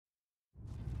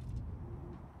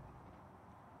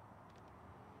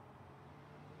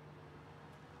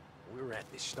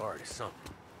at the start of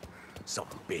something.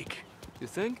 Something big. You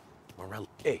think? Morello.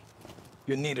 Hey,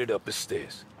 you're needed up the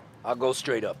stairs. I'll go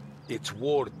straight up. It's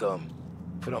war, Thumb.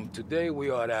 From today, we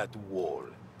are at war.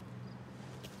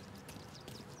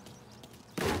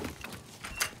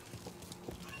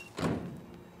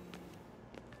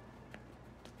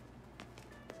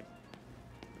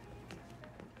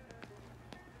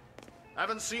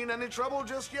 Haven't seen any trouble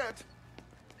just yet.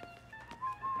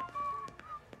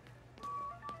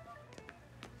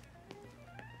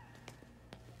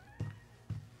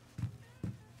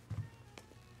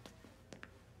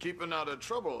 Keeping out of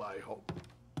trouble, I hope.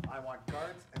 I want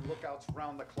guards and lookouts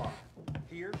round the clock.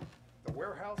 Here, the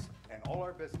warehouse, and all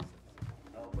our businesses.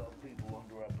 How about people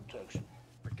under our protection?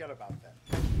 Forget about that.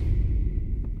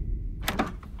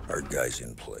 Our guy's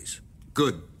in place.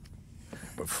 Good.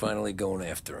 We're finally going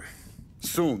after him.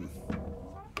 Soon.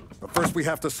 But first we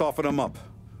have to soften him up.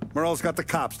 Morello's got the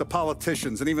cops, the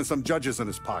politicians, and even some judges in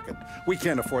his pocket. We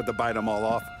can't afford to bite them all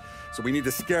off, so we need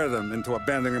to scare them into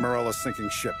abandoning Morello's sinking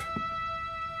ship.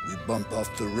 We bump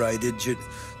off the right idiot,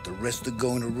 the rest are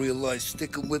going to realize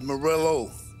sticking with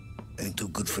Morello ain't too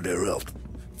good for their health.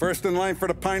 First in line for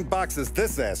the pine box is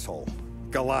this asshole,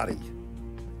 Galati.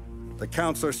 The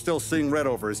counselor's still seeing red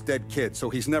over his dead kid, so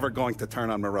he's never going to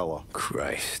turn on Morello.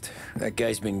 Christ. That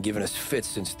guy's been giving us fits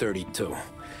since 32.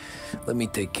 Let me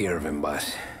take care of him,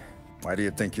 boss. Why do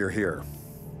you think you're here?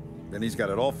 Then he's got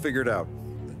it all figured out.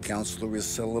 The counselor is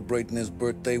celebrating his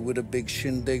birthday with a big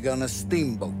shindig on a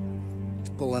steamboat. He's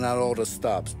pulling out all the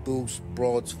stops, booths,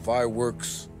 broads,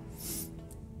 fireworks.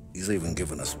 He's even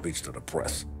giving a speech to the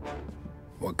press.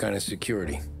 What kind of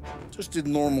security? Just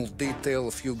in normal detail,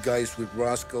 a few guys with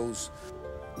Roscoe's.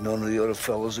 None of the other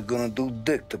fellas are gonna do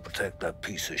dick to protect that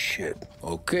piece of shit.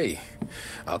 Okay.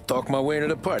 I'll talk my way into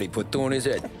the party, put two in his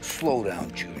head. Slow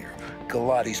down, Junior.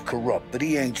 Galati's corrupt, but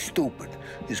he ain't stupid.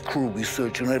 His crew be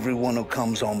searching everyone who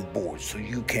comes on board, so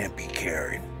you can't be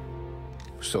carried.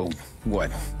 So,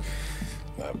 what?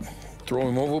 Throw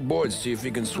him overboard, see if he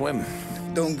can swim.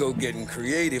 Don't go getting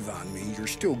creative on me. You're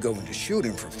still going to shoot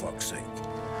him, for fuck's sake.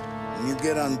 When you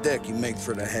get on deck, you make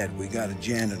for the head. We got a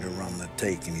janitor on the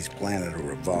take, and he's planted a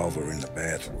revolver in the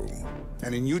bathroom.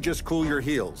 And then you just cool your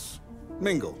heels.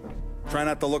 Mingle. Try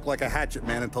not to look like a hatchet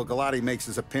man until Galati makes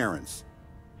his appearance.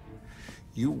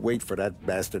 You wait for that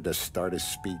bastard to start his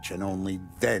speech, and only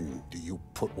then do you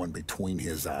put one between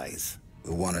his eyes.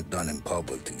 We want it done in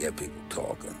public to get people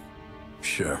talking.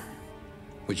 Sure.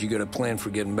 But you got a plan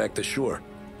for getting back to shore?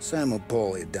 Sam and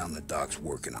Paulie down the docks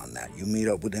working on that. You meet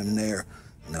up with them there,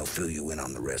 and they'll fill you in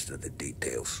on the rest of the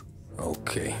details.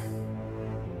 Okay.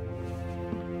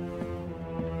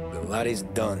 Galati's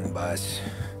done, boss.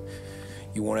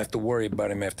 You won't have to worry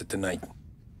about him after tonight.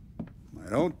 I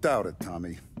don't doubt it,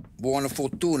 Tommy. Buona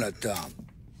fortuna, Tom.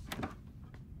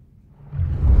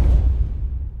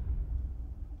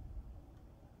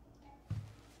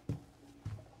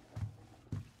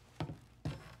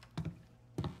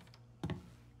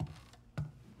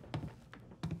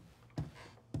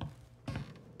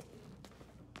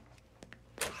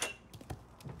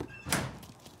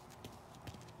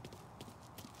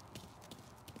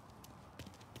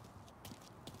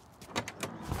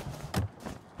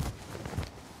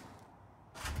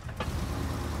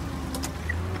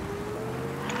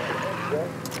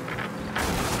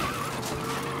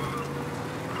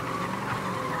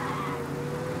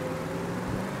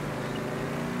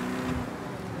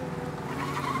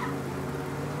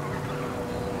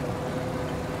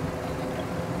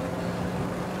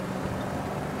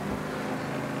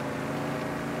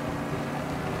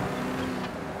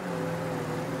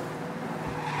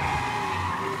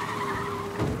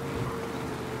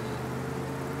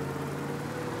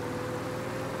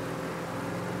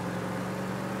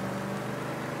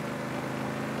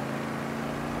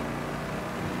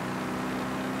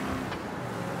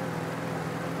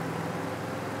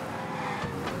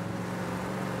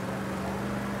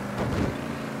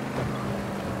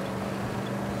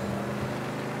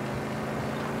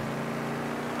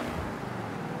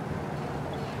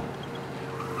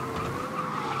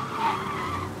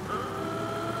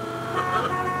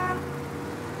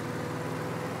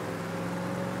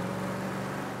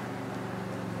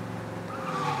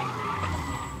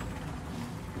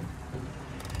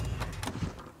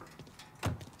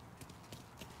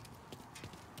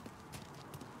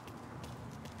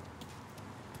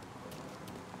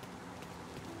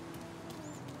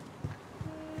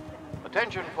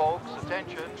 Attention, folks,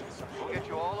 attention. We'll get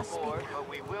you all aboard, but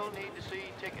we will need to see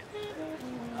tickets.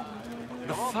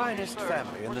 The finest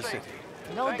family in the city.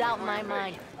 No doubt in my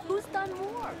mind. Who's done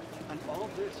more? And all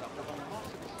this after the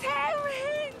losses.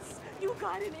 Terrence! You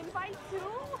got an invite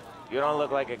too? You don't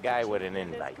look like a guy with an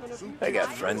invite. I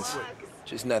got friends,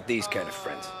 just not these kind of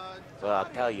friends. Well, I'll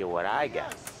tell you what I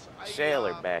got. A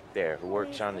sailor back there who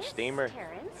works on the steamer.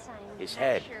 His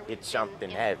head hit something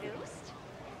heavy.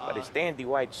 But his dandy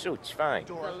white suit's fine.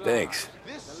 Thanks.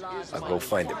 I'll go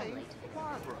find him. He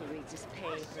reads his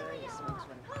paper, he smokes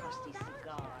one crusty cigars.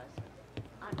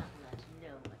 I'm not allowed to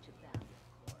know much about it,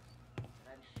 of course, but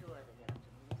I'm sure they get up to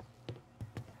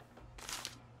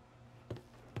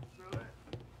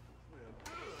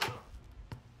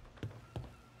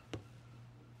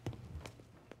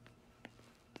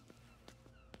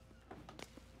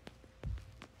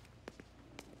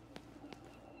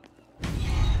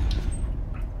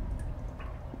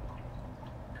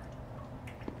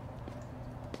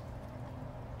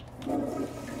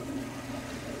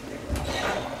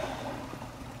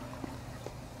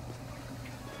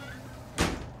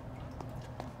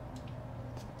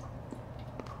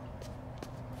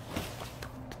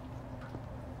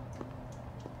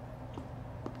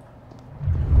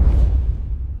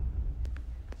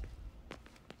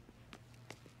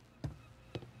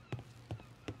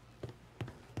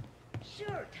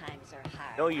Sure, times are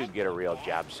hard. Know you'd get a real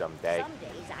job someday. Some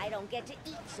days I don't get to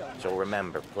eat so much. So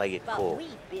remember, play it cool.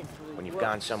 When you've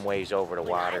gone some ways over the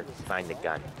water, find the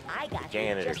gun. The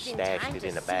janitor stashed it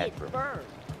in the bathroom.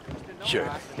 Sure.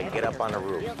 Then get up on the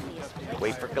roof.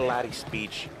 Wait for Galati's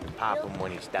speech, pop him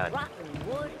when he's done.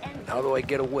 How do I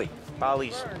get away?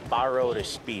 Polly's borrowed a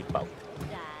speedboat.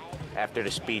 After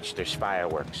the speech, there's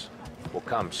fireworks. We'll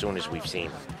come soon as we've seen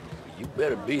him. You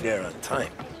better be there on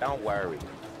time. Don't worry.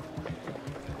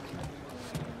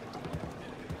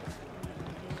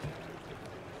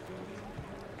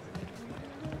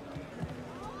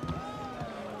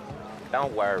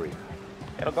 Don't worry.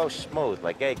 It'll go smooth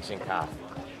like eggs and coffee.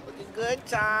 Looking good,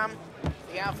 Tom.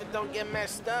 The outfit don't get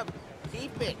messed up.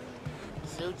 Keep it.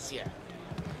 Suits ya.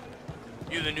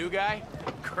 You the new guy?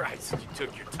 Christ, you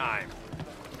took your time.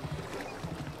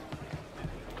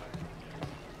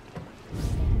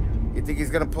 You think he's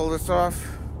gonna pull this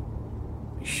off?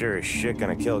 He's sure as shit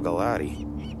gonna kill Galati.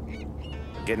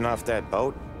 Getting off that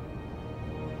boat?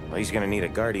 Well, he's gonna need a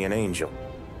guardian angel.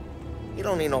 You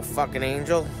don't need no fucking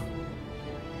angel.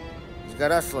 He's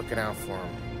got us looking out for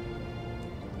him.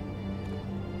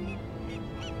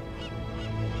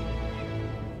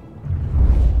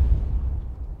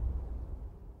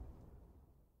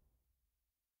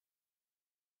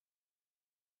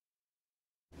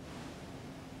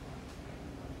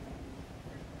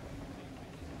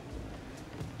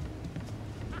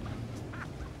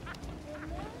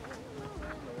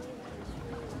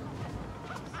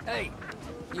 Hey,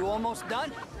 you almost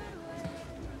done?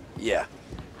 Yeah.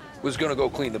 Was gonna go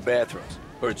clean the bathrooms.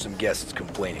 Heard some guests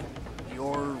complaining.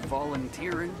 You're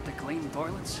volunteering to clean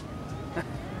toilets?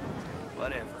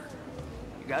 Whatever.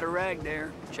 You got a rag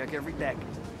there. Check every deck.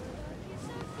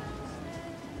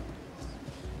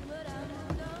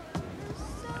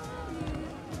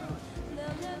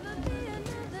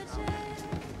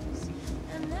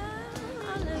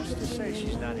 Who's to say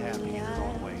she's not happy in her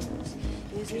own way?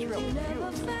 She's real cute.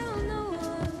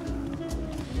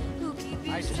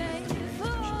 I just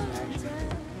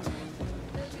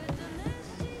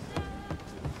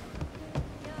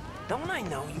Don't I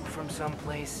know you from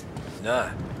someplace? Nah,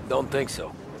 don't think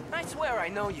so. I swear I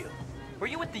know you. Were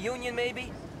you at the Union,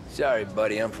 maybe? Sorry,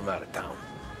 buddy, I'm from out of town.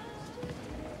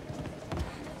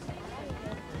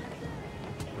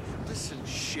 Listen,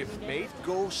 shipmate,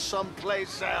 go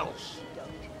someplace else.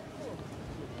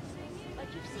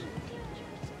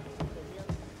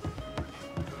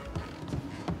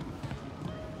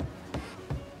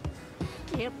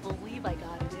 Can't believe I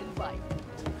got an invite.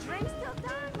 Drink's still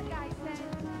done, the guy said.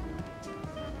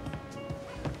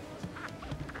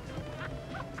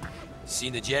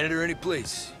 Seen the janitor any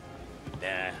place?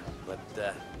 Nah, but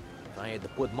if I had to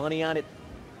put money on it,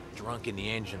 drunk in the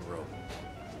engine room.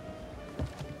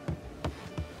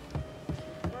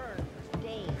 For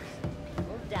days,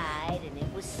 people died and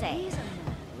it was sad.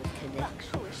 With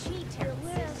connection.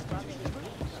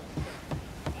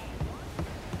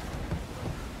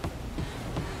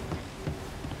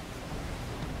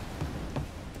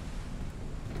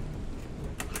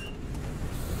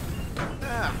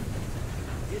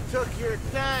 Took your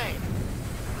time.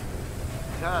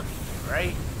 Tough,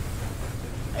 right?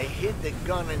 I hid the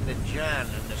gun in the john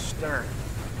in the stern.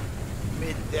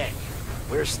 Mid-deck.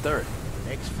 Where's stern?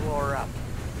 Next floor up.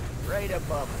 Right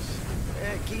above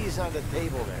us. Keys on the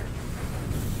table there.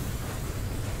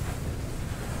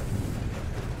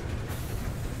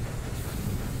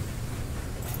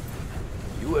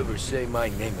 You ever say my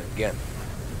name again,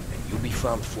 and you'll be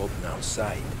found floating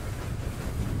outside.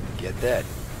 Get that?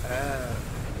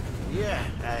 Yeah,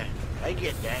 I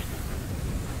get that.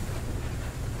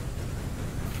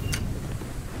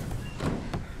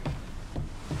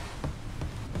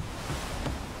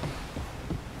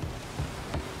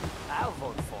 I'll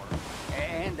vote for him.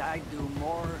 And I'd do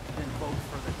more than vote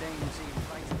for the dames he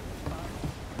invites to the party.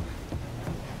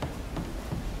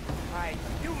 I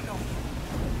do know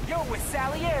you. You're with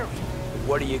Salieri.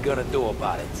 What are you gonna do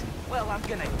about it? Well, I'm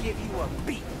gonna give you a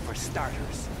beat for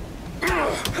starters.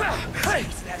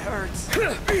 Jeez, that hurts.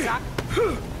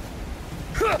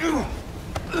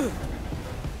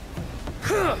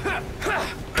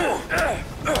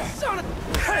 Son of...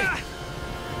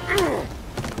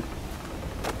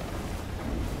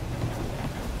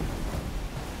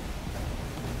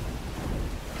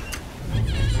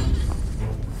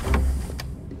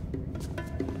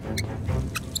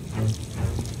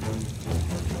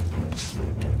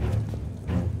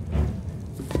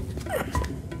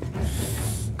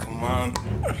 Come on.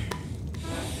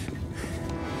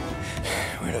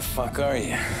 Where the fuck are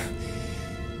you?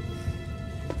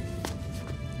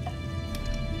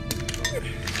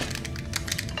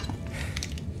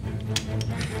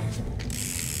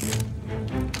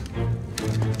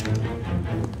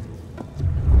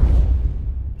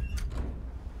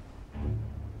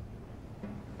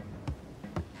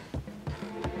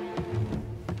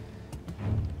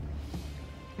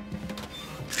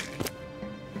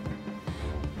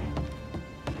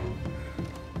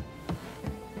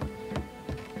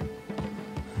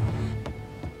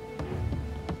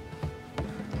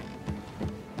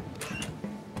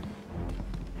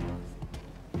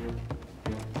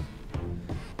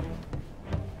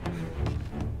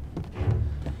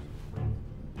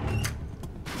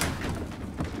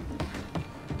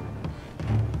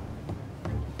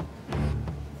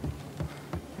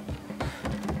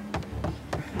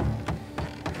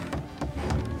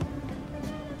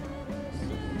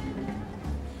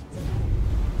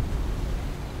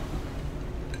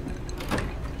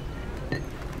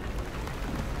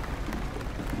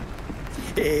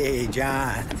 Hey,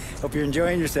 John. Hope you're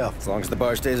enjoying yourself. As long as the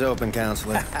bar stays open,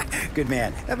 counselor. Good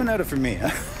man. Have a note from me,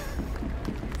 huh?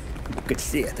 Good to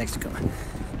see you. Thanks for coming.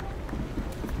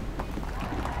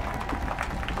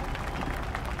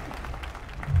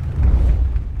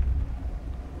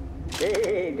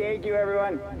 Hey, thank you,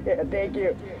 everyone. Yeah, thank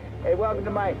you. Hey, welcome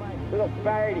to my little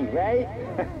party, right?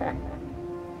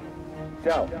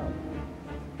 So,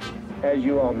 as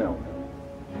you all know,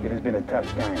 it has been a tough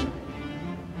time.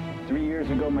 3 years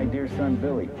ago, my dear son,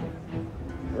 Billy,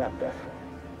 left us.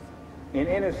 An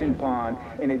innocent pawn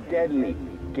in a deadly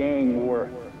gang war.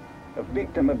 A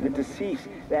victim of the deceased,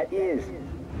 that is,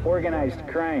 organized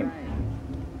crime.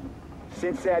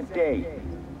 Since that day,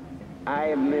 I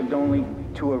have lived only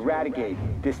to eradicate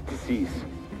this disease.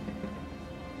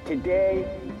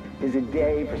 Today is a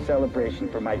day for celebration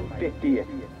for my 50th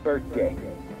birthday.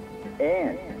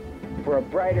 And for a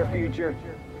brighter future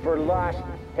for lost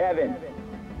heaven.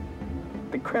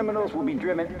 The criminals will be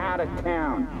driven out of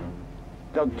town.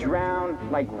 They'll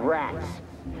drown like rats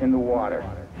in the water.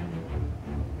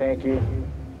 Thank you.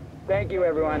 Thank you,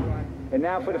 everyone. And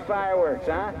now for the fireworks,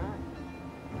 huh?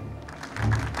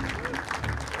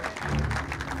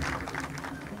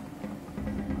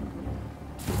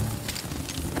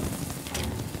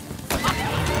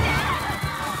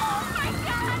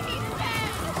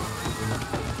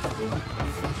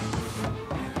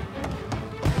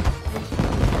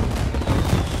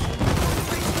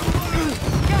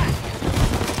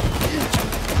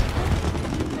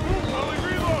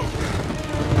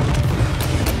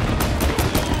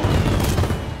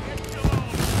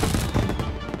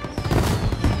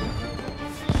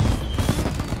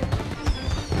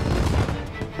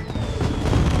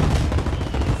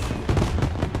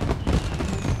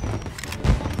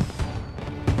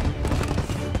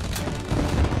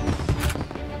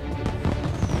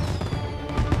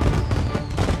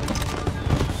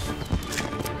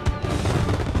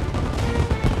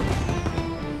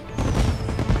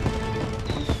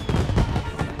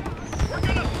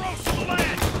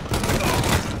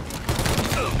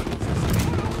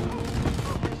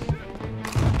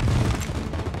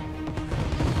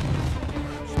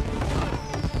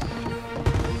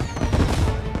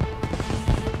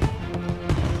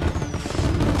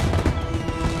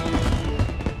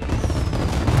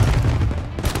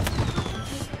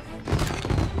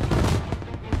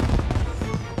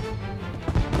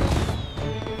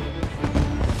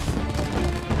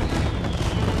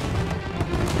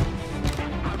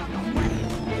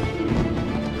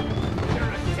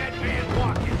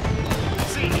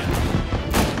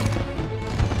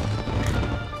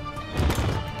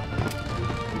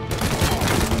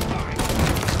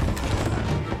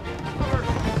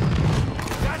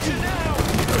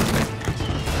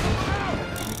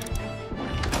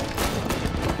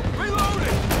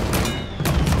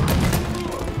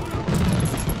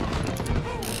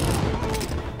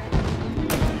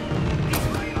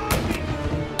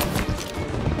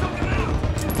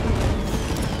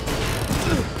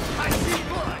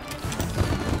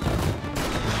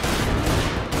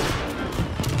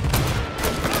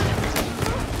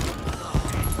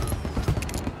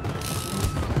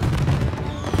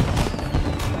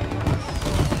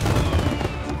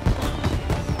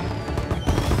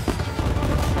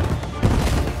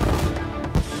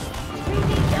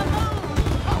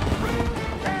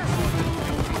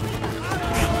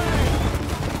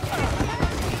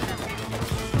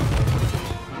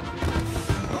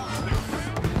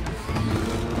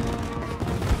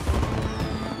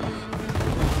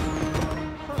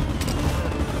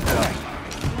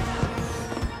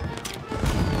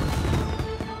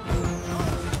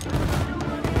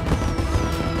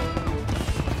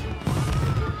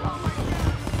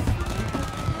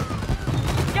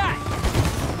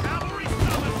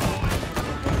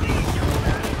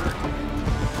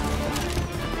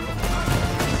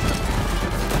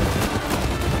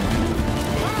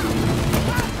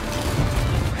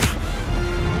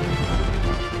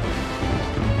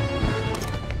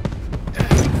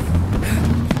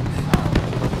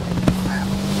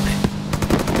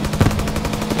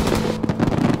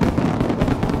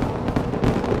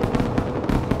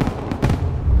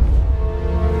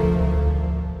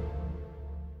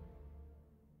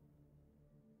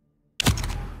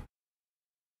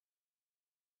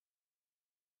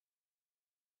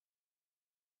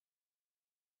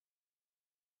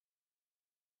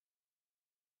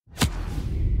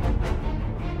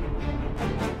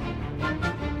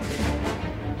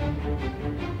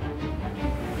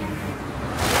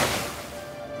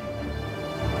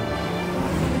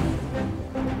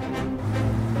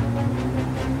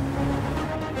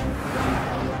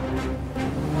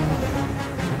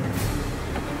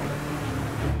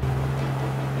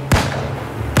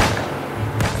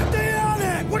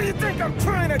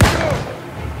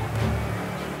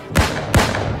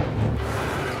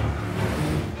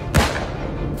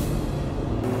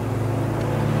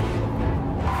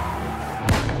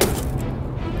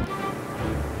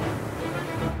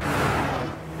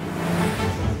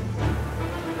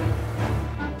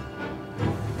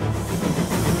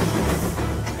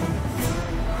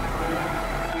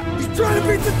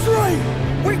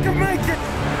 We can make it!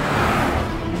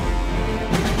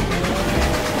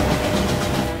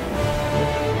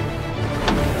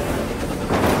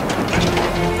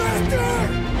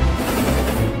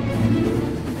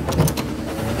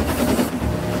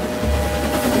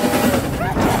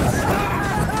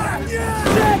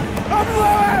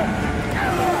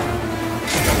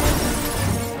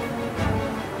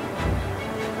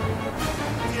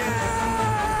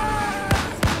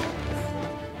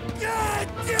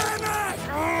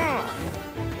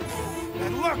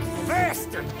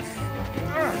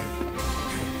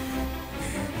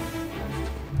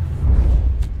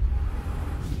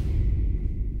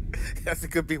 Guess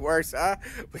it could be worse, huh?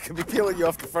 We could be peeling you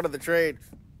off the front of the train.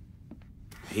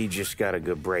 He just got a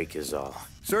good break is all.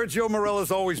 Sergio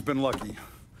Morella's always been lucky.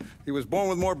 He was born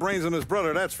with more brains than his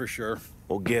brother, that's for sure.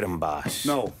 We'll get him, boss.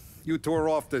 No, you two are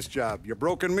off this job. You're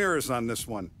broken mirrors on this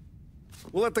one.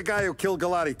 We'll let the guy who killed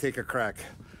Galati take a crack.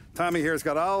 Tommy here's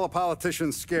got all the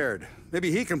politicians scared.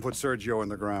 Maybe he can put Sergio in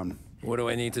the ground. What do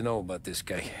I need to know about this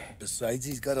guy? Besides,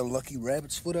 he's got a lucky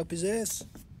rabbit's foot up his ass.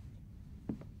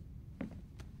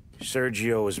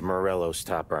 Sergio is Morello's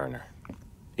top earner.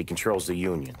 He controls the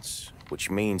unions, which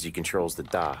means he controls the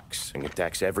docks and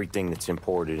attacks everything that's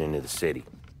imported into the city.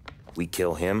 We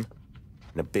kill him,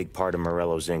 and a big part of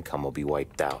Morello's income will be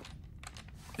wiped out.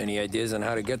 Any ideas on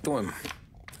how to get to him?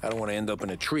 I don't want to end up in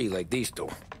a tree like these two.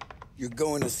 You're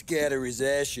going to scatter his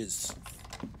ashes.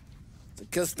 It's a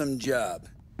custom job.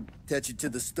 Attach it to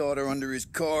the starter under his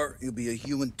car. He'll be a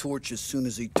human torch as soon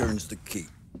as he turns the key.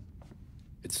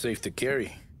 It's safe to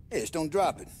carry. Hey, just don't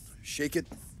drop it. Shake it,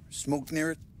 smoke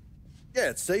near it. Yeah,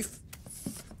 it's safe.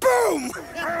 Boom!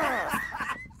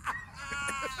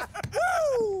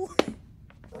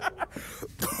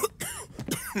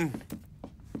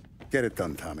 Get it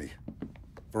done, Tommy.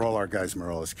 For all our guys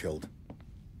Morella's killed.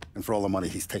 And for all the money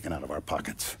he's taken out of our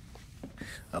pockets.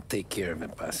 I'll take care of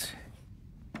it, boss.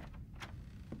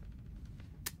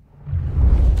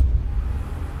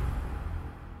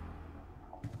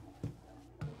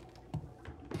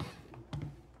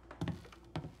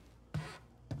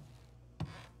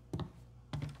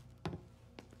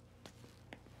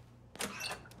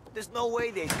 There's no way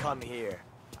they'd come here.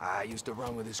 I used to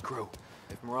run with his crew.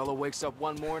 If Morello wakes up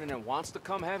one morning and wants to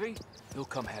come heavy, he'll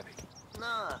come heavy.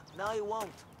 Nah, no he won't.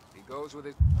 He goes with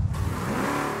it.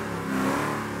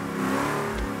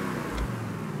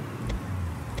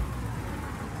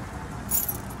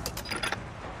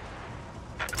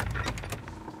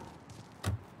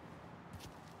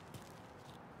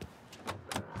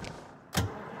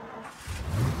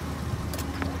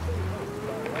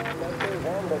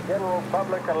 The general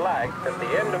public alike that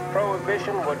the end of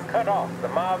Prohibition would cut off the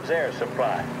mob's air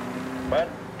supply. But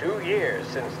 2 years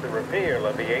since the repeal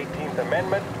of the 18th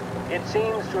Amendment, it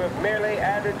seems to have merely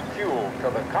added fuel to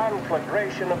the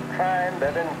conflagration of crime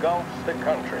that engulfs the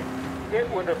country. It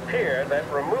would appear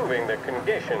that removing the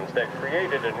conditions that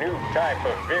created a new type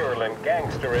of virulent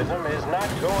gangsterism is not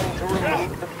going to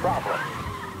remove the problem.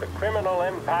 The criminal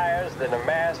empires that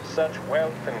amassed such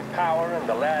wealth and power in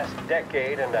the last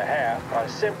decade and a half are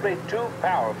simply too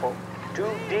powerful, too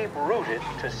deep-rooted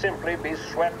to simply be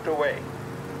swept away.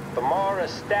 The more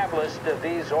established of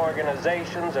these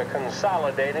organizations are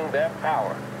consolidating their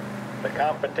power. The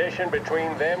competition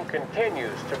between them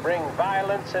continues to bring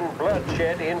violence and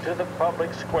bloodshed into the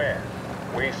public square.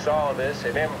 We saw this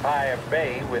at Empire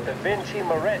Bay with the Vinci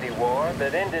Moretti War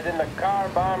that ended in the car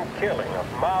bomb killing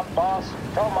of mob boss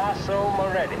Tommaso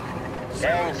Moretti.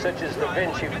 Gangs such as the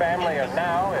Vinci family are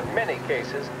now, in many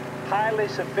cases, highly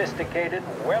sophisticated,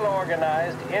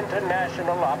 well-organized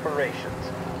international operations.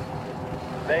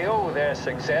 They owe their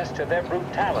success to their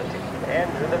brutality and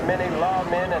to the many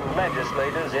lawmen and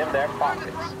legislators in their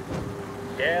pockets.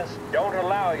 Yes, don't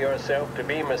allow yourself to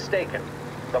be mistaken.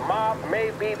 The mob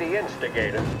may be the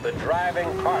instigator, the driving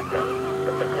partner,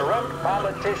 but the corrupt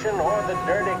politician or the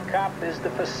dirty cop is the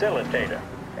facilitator,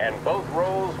 and both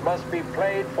roles must be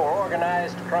played for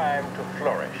organized crime to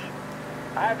flourish.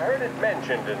 I've heard it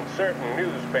mentioned in certain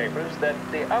newspapers that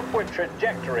the upward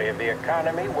trajectory of the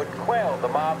economy would quell the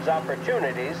mob's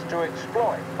opportunities to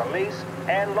exploit police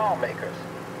and lawmakers.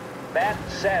 That,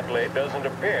 sadly, doesn't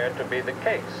appear to be the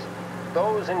case.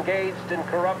 Those engaged in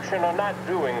corruption are not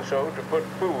doing so to put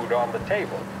food on the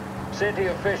table. City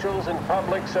officials and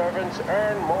public servants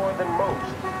earn more than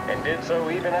most, and did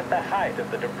so even at the height of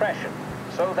the Depression.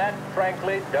 So that,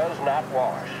 frankly, does not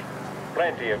wash.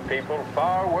 Plenty of people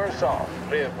far worse off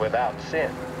live without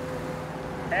sin.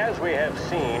 As we have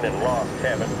seen in Lost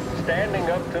Heaven, standing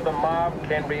up to the mob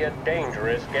can be a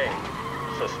dangerous game.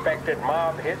 Suspected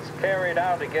mob hits carried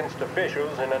out against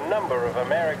officials in a number of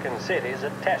American cities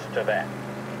attest to that.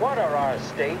 What are our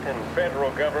state and federal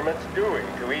governments doing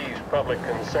to ease public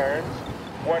concerns?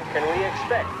 What can we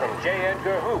expect from J.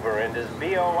 Edgar Hoover and his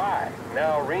BOI,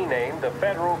 now renamed the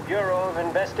Federal Bureau of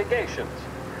Investigations?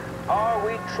 Are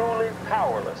we truly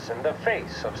powerless in the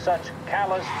face of such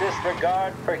callous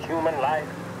disregard for human life?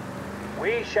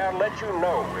 We shall let you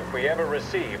know if we ever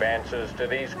receive answers to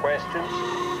these questions.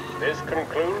 This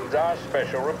concludes our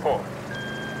special report.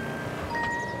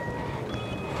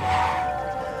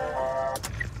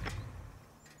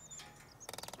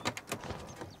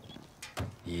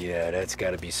 Yeah, that's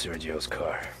gotta be Sergio's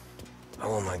car.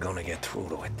 How am I gonna get through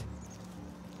to it?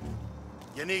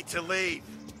 You need to leave.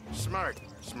 Smart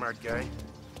guy.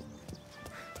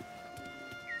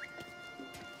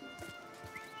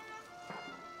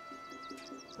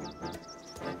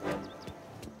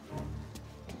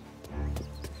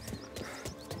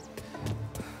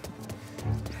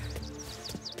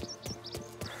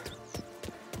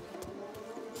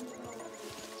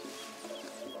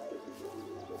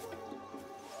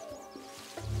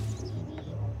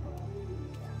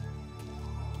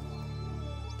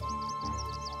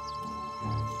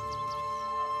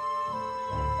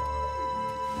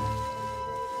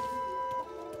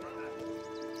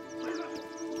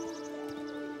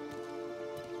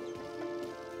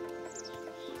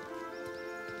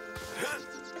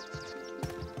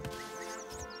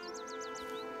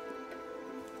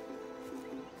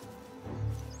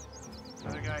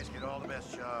 Other guys get all the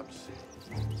best jobs.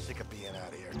 Sick of being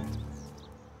out here.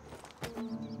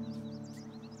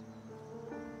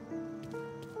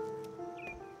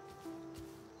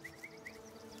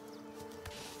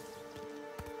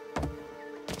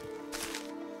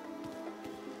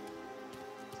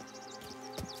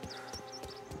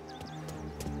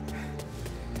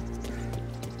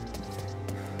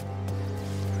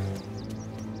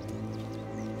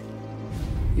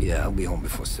 Yeah, I'll be home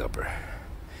before supper.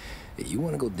 Hey, you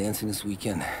wanna go dancing this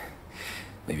weekend?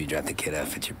 Maybe drop the kid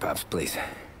off at your pop's place.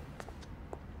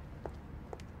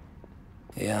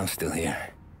 Yeah, I'm still here.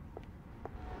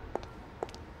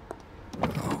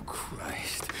 Oh,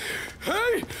 Christ.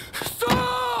 Hey!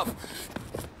 Stop!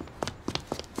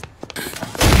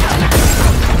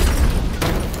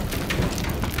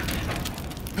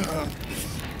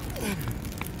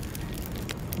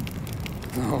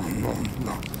 No, no,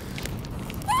 no.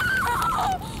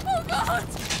 Oh, God!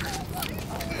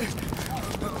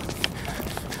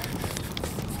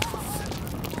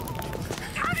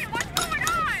 Tommy, what's going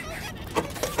on?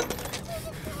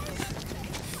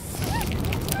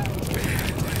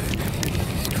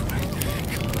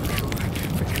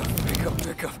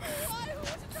 Pick up.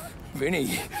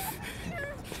 Vinny.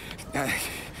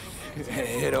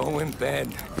 Hit Owen bad.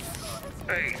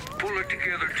 Hey, pull it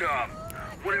together, Tom.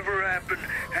 Whatever happened,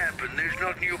 happened. There's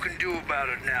nothing you can do about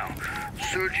it now.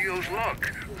 Sergio's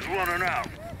luck is running out.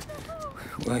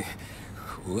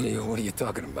 What are you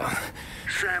talking about?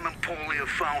 Sam and Paulie have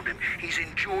found him. He's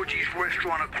in Georgie's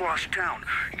restaurant across town.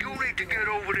 You need to get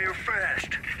over there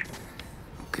fast.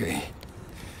 Okay.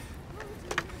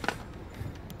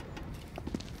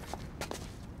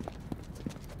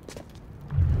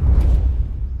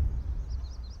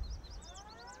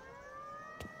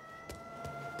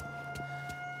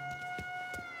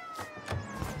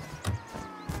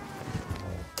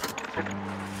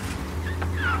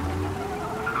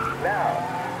 Now,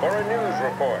 for a news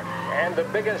report. And the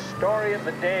biggest story of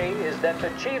the day is that the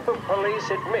chief of police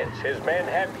admits his men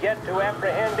have yet to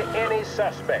apprehend any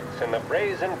suspects in the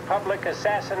brazen public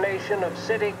assassination of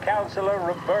City Councilor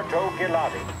Roberto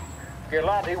Gigliotti.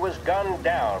 Gigliotti was gunned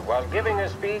down while giving a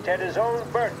speech at his own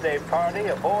birthday party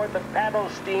aboard the paddle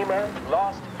steamer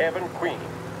Lost Heaven Queen.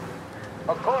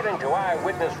 According to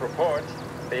eyewitness reports,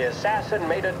 the assassin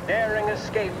made a daring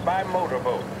escape by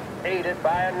motorboat, aided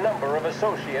by a number of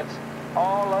associates,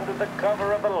 all under the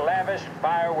cover of a lavish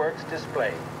fireworks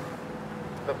display.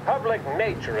 The public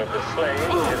nature of the slaying,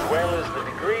 as well as the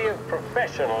degree of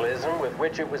professionalism with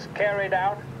which it was carried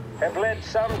out, have led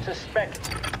some to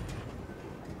speculate.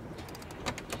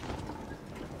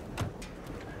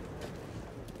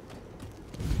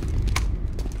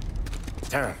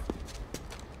 Terra,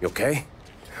 you okay?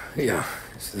 Yeah,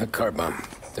 it's a car bomb.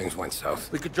 Things went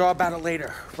south. We could draw about it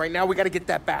later. Right now, we gotta get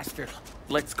that bastard.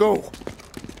 Let's go.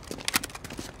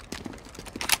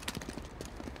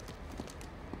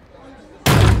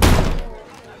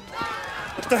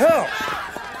 What the hell?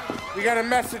 We got a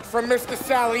message from Mr.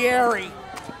 Salieri.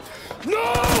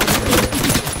 No!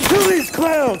 Kill these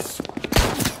clowns!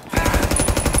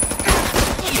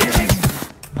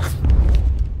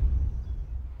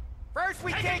 First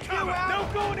we take you out,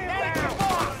 don't go then your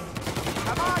boss.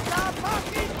 Come on, Tom, pop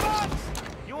these bucks.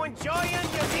 You enjoying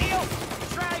your meal?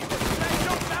 Try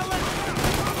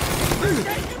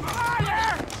Taking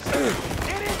fire!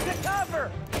 Get into cover!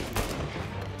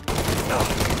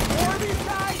 More of these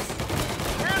guys?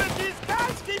 Where did these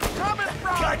guys keep coming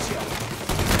from? Gotcha!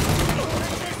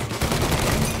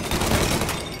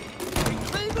 We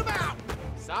cleaned them out!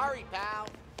 Sorry, pal.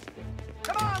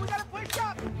 Come on, we gotta push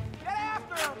up! Get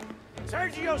after him!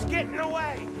 Sergio's getting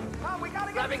away! Come on, we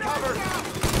gotta get cover!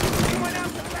 He went out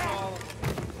the back!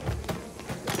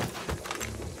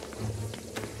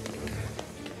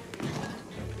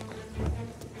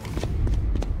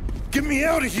 Get me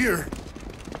out of here!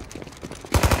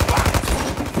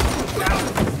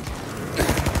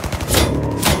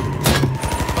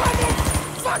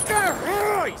 Motherfucker!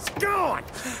 Oh, he's gone!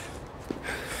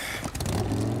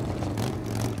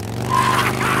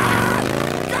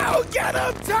 Go get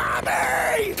him,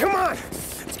 Tommy! Come on!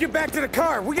 Let's get back to the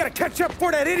car. We gotta catch up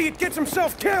before that idiot gets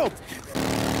himself killed!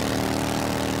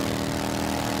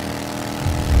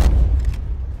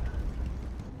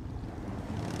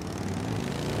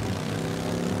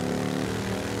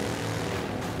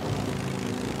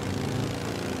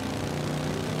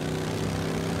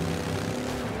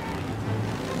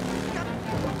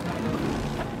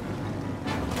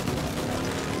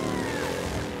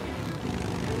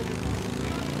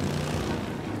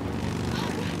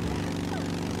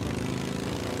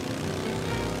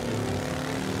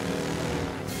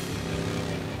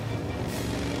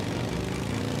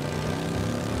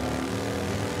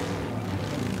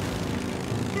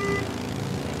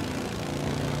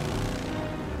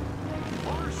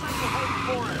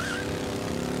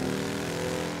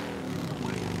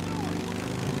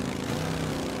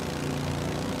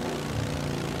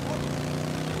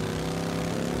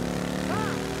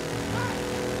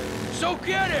 So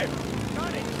get it!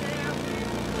 Got it, Sam!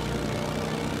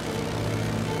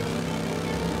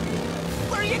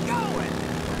 Where are you going?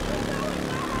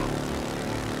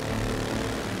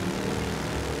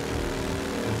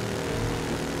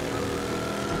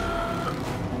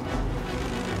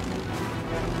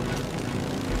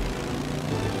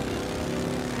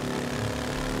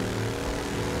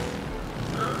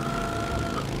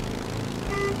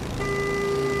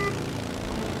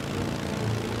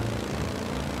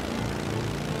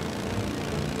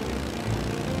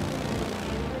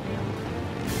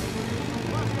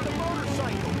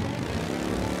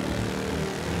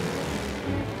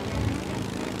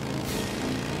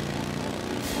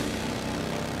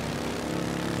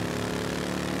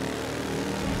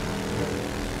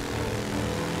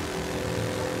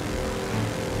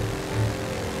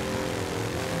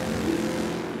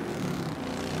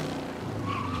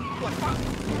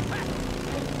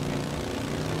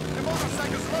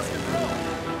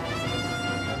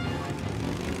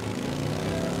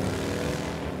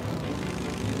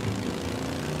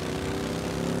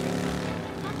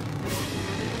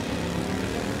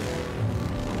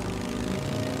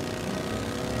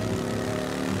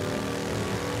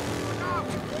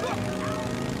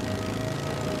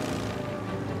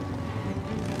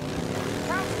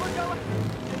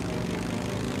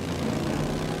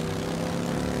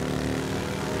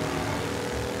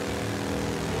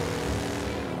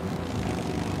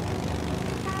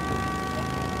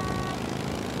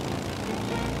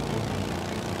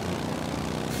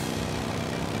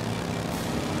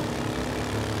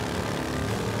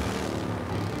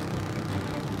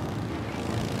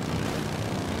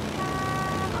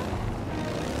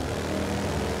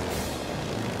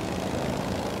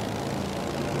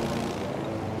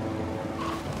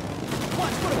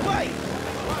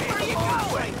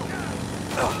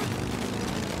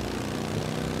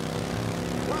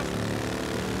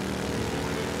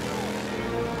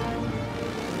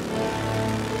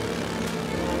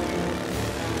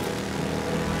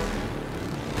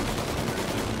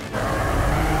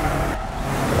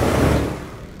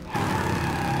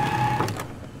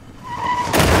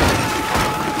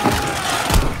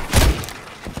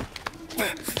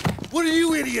 What are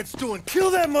you idiots doing? Kill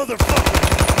that motherfucker!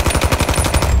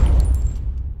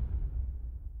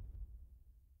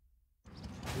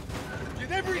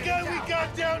 Get every guy we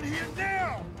got down here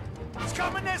now! He's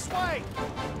coming this way!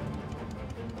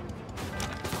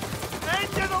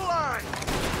 End of the line!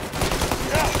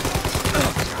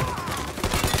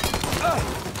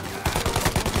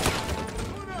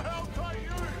 Who the hell taught you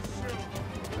to shoot?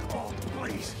 Oh,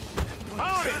 please!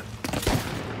 Hold it!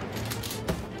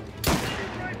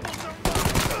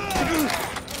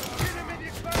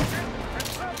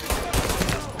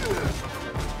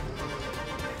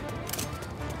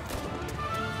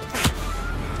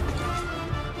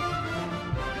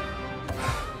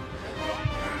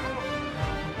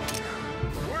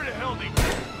 Where the hell did he go?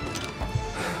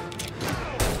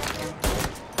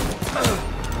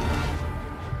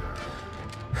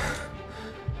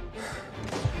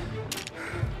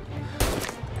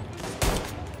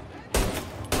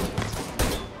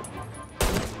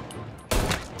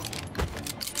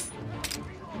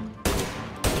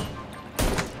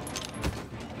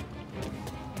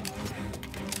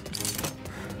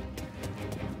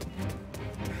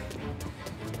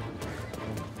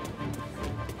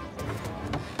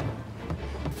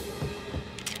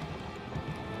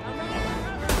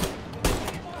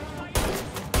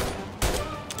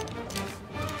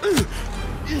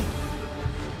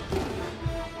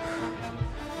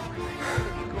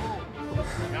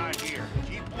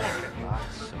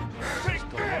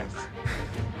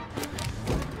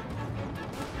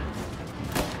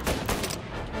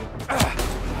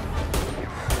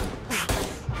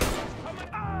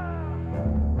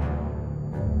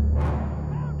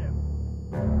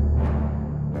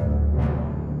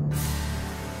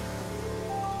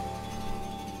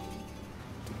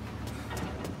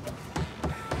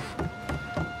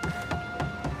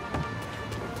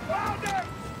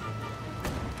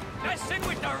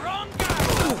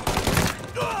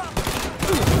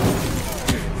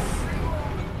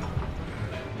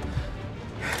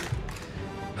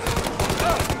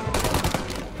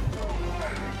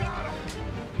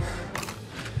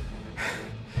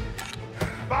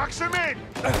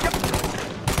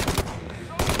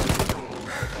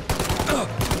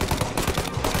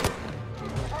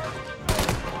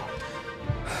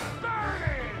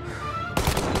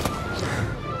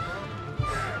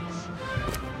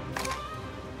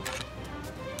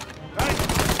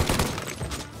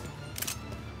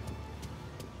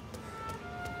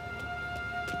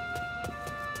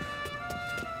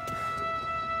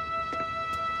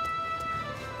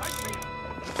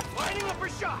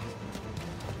 shot!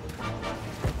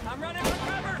 I'm running for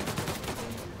cover!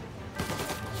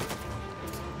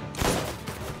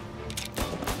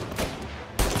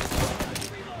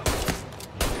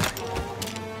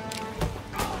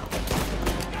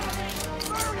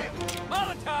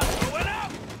 Molotov going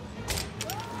up!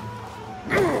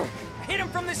 Hit him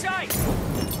from the side!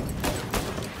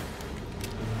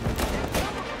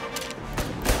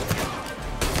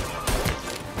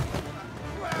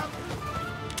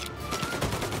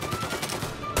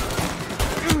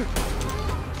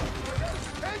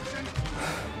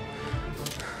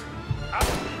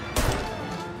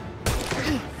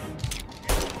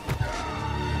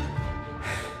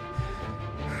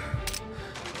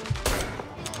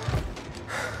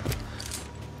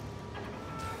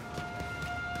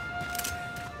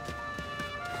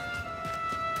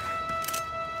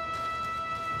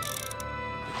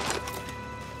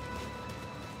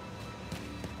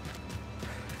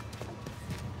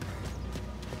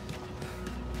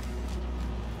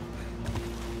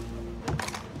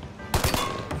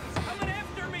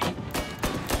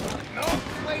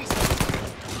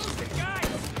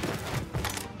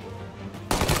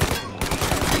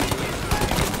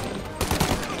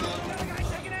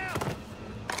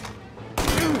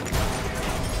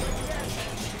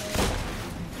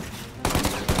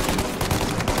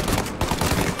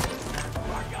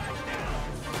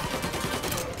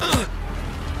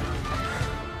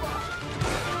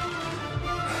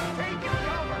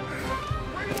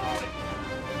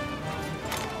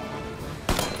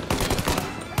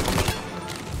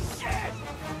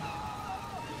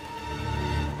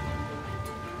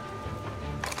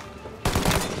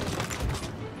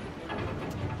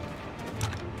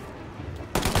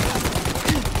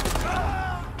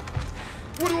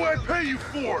 Pay you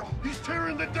for? He's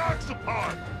tearing the docks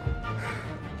apart!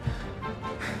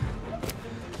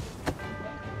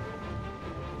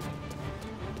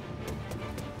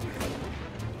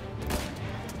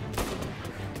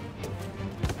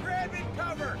 Grab in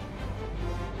cover!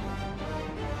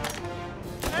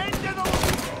 End to the...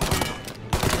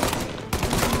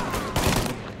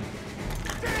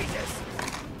 Jesus!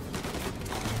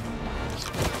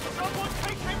 Someone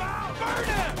take him out! Burn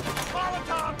him!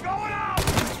 Molotov going out!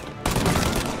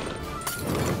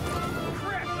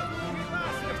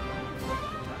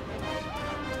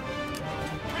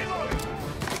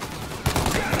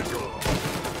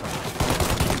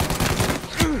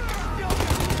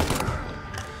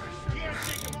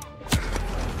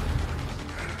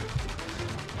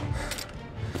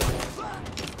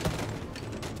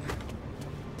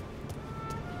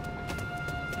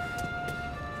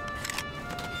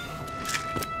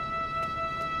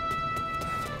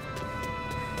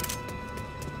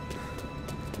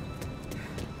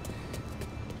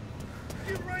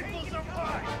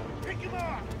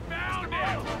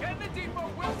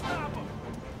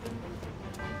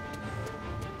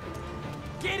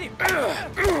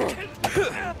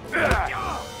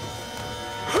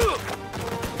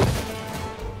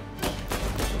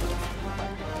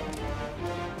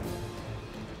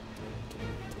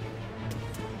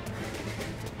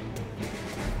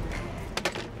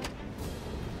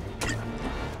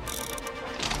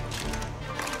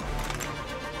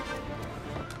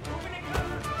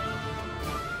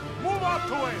 Move up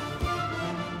to him!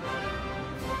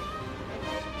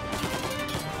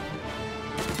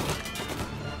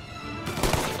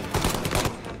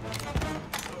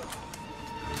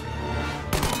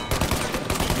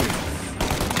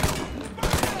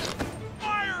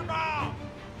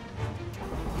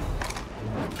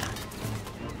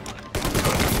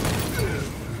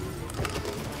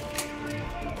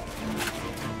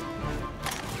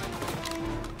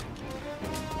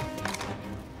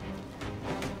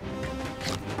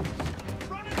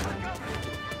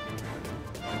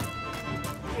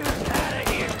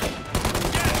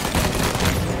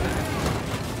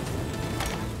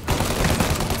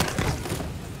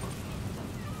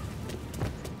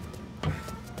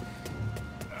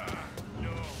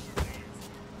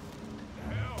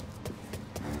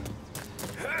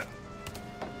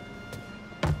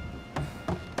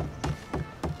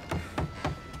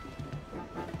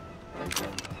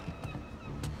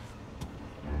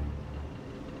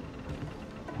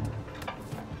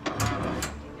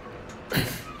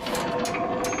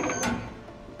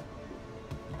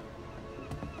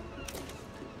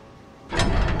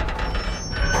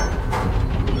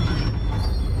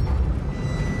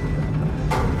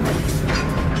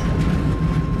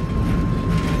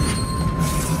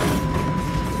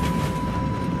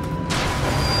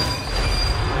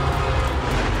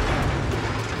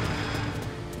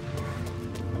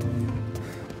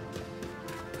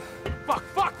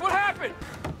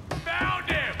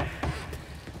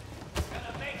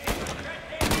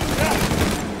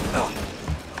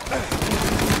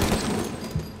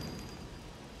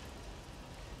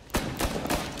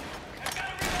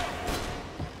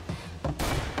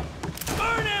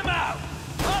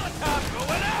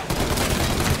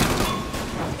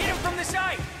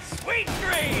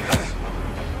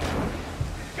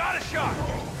 got a shot!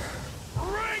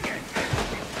 Bring it!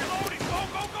 Reloading! Go,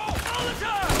 go, go! All the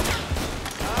time!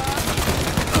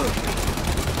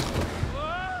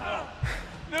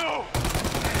 No!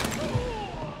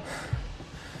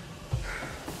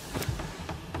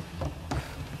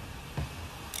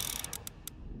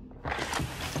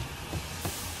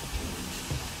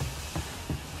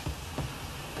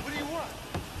 What do you want?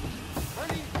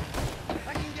 Money?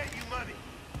 I can get you money.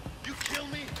 You kill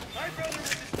me, my brother will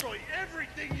destroy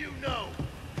everything you know.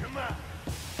 Come on.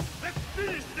 Let's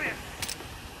finish this.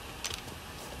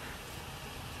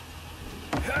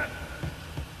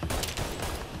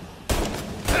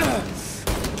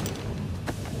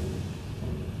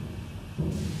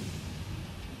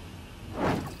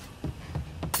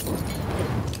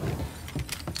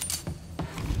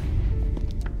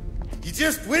 You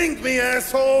just winged me,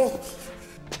 asshole!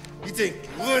 You think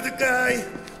you're the guy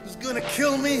who's gonna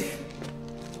kill me?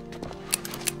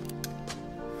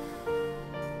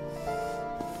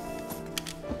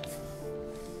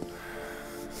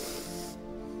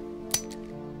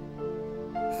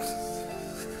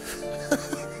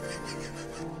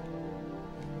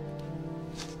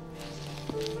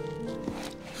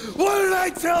 What did I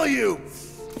tell you?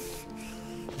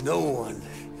 No one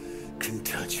can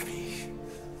touch me.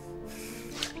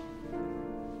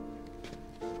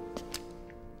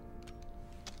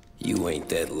 You ain't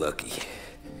that lucky,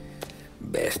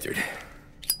 bastard.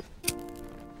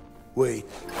 Wait.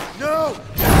 No!